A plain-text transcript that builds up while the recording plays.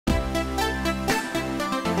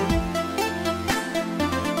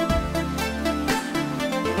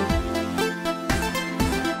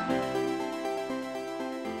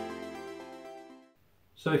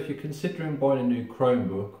So if you're considering buying a new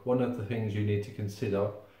Chromebook, one of the things you need to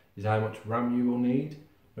consider is how much RAM you will need.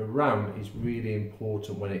 The RAM is really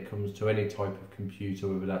important when it comes to any type of computer,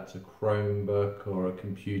 whether that's a Chromebook or a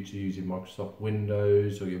computer using Microsoft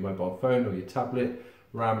Windows or your mobile phone or your tablet.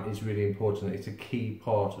 RAM is really important. It's a key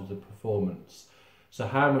part of the performance. So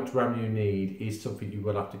how much RAM you need is something you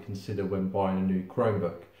will have to consider when buying a new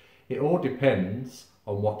Chromebook. It all depends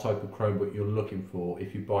on what type of Chromebook you're looking for.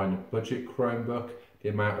 If you're buying a budget Chromebook, the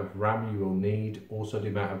amount of RAM you will need, also the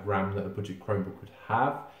amount of RAM that a budget Chromebook would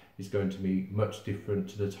have, is going to be much different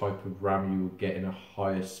to the type of RAM you will get in a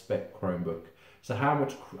higher spec Chromebook. So how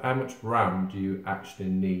much RAM do you actually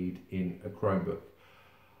need in a Chromebook?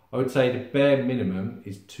 I would say the bare minimum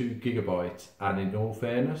is 2 GB, and in all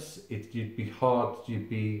fairness, you'd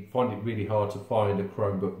find it really hard to find a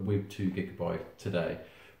Chromebook with 2 GB today.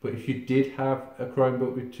 But if you did have a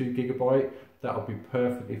Chromebook with 2 GB, that would be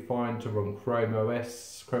perfectly fine to run Chrome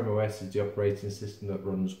OS. Chrome OS is the operating system that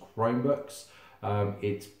runs Chromebooks.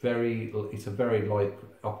 It's a very light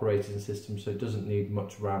operating system, so it doesn't need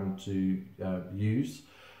much RAM to use.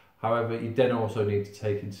 However, you then also need to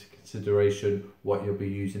take into consideration what you'll be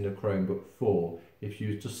using the Chromebook for. If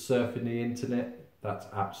you're just surfing the internet, that's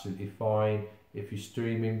absolutely fine. If you're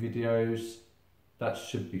streaming videos, that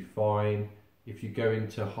should be fine. If you go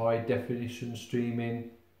into high definition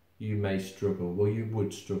streaming, you may struggle. Well, you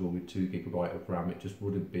would struggle with 2 GB of RAM. It just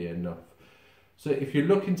wouldn't be enough. So if you're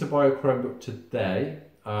looking to buy a Chromebook today,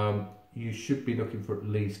 you should be looking for at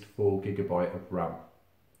least 4 GB of RAM.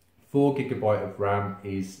 4 GB of RAM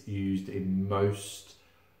is used in most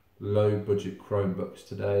low budget Chromebooks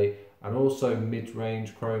today, and also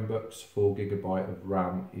mid-range Chromebooks. 4 GB of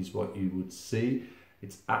RAM is what you would see.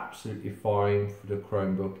 It's absolutely fine for the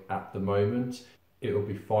Chromebook at the moment. It will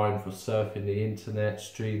be fine for surfing the internet,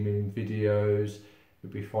 streaming videos. It will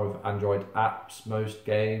be fine for Android apps. Most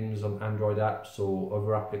games on Android apps or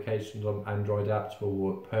other applications on Android apps will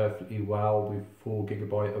work perfectly well with 4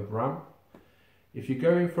 GB of RAM. If you're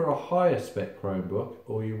going for a higher spec Chromebook,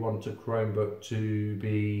 or you want a Chromebook to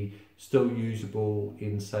be still usable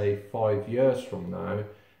in, say, 5 years from now,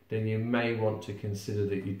 then you may want to consider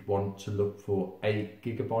that you'd want to look for 8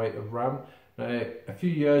 GB of RAM. Now, a few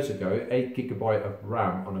years ago, 8 GB of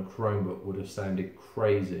RAM on a Chromebook would have sounded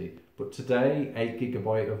crazy, but today 8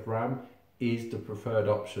 GB of RAM is the preferred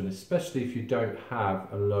option, especially if you don't have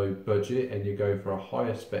a low budget and you're going for a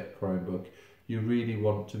higher spec Chromebook. You really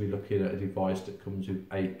want to be looking at a device that comes with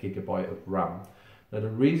 8 GB of RAM. Now, the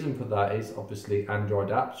reason for that is obviously Android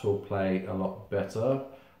apps will play a lot better.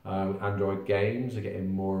 Android games are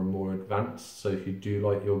getting more and more advanced, so if you do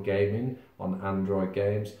like your gaming on Android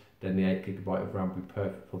games, then the 8 GB of RAM will be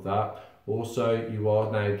perfect for that. Also, you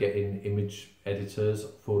are now getting image editors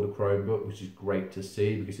for the Chromebook, which is great to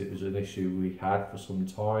see because it was an issue we had for some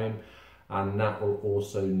time, and that will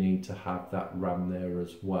also need to have that RAM there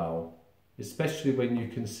as well. Especially when you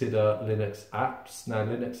consider Linux apps. Now,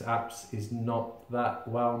 Linux apps is not that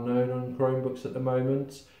well known on Chromebooks at the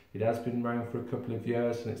moment. It has been around for a couple of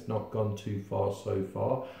years and it's not gone too far so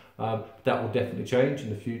far. That will definitely change in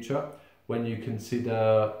the future. When you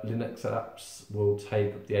consider Linux apps will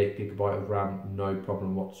take up the 8 GB of RAM, no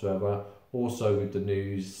problem whatsoever. Also, with the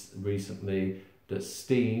news recently that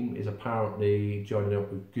Steam is apparently joining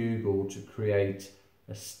up with Google to create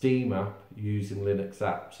a Steam app using Linux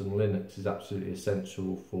apps, and Linux is absolutely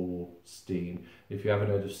essential for Steam. If you haven't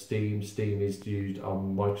heard of Steam, Steam is used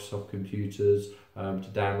on Microsoft computers to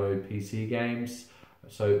download PC games.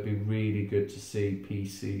 So it'd be really good to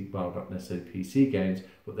see well, not necessarily PC games,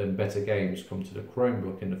 but then better games come to the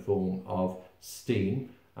Chromebook in the form of Steam,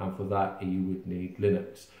 and for that you would need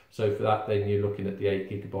Linux. So for that, then you're looking at the 8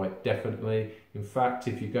 GB definitely. In fact,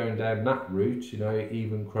 if you're going down that route, you know,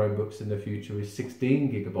 even Chromebooks in the future with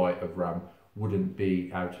 16 GB of RAM wouldn't be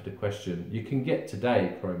out of the question. You can get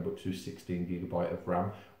today Chromebooks with 16 GB of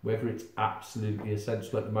RAM. Whether it's absolutely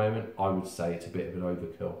essential at the moment, I would say it's a bit of an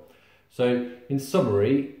overkill. So in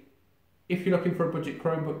summary, if you're looking for a budget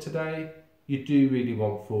Chromebook today, you do really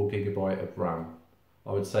want 4 GB of RAM.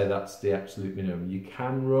 I would say that's the absolute minimum. You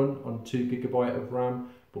can run on 2 GB of RAM,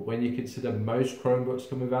 but when you consider most Chromebooks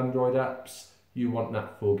come with Android apps, you want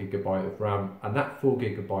that 4 GB of RAM, and that 4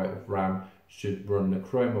 GB of RAM should run the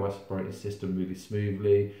Chrome OS operating system really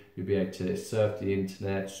smoothly. You'll be able to surf the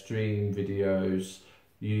internet, stream videos,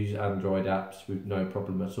 use Android apps with no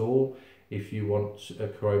problem at all. If you want a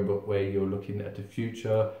Chromebook where you're looking at the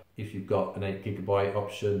future, if you've got an 8 GB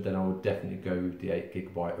option, then I would definitely go with the 8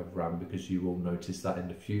 GB of RAM, because you will notice that in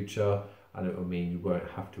the future, and it will mean you won't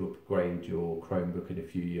have to upgrade your Chromebook in a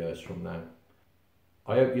few years from now.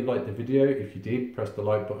 I hope you liked the video. If you did, press the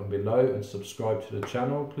like button below and subscribe to the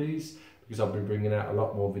channel please, because I'll be bringing out a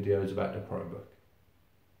lot more videos about the Chromebook.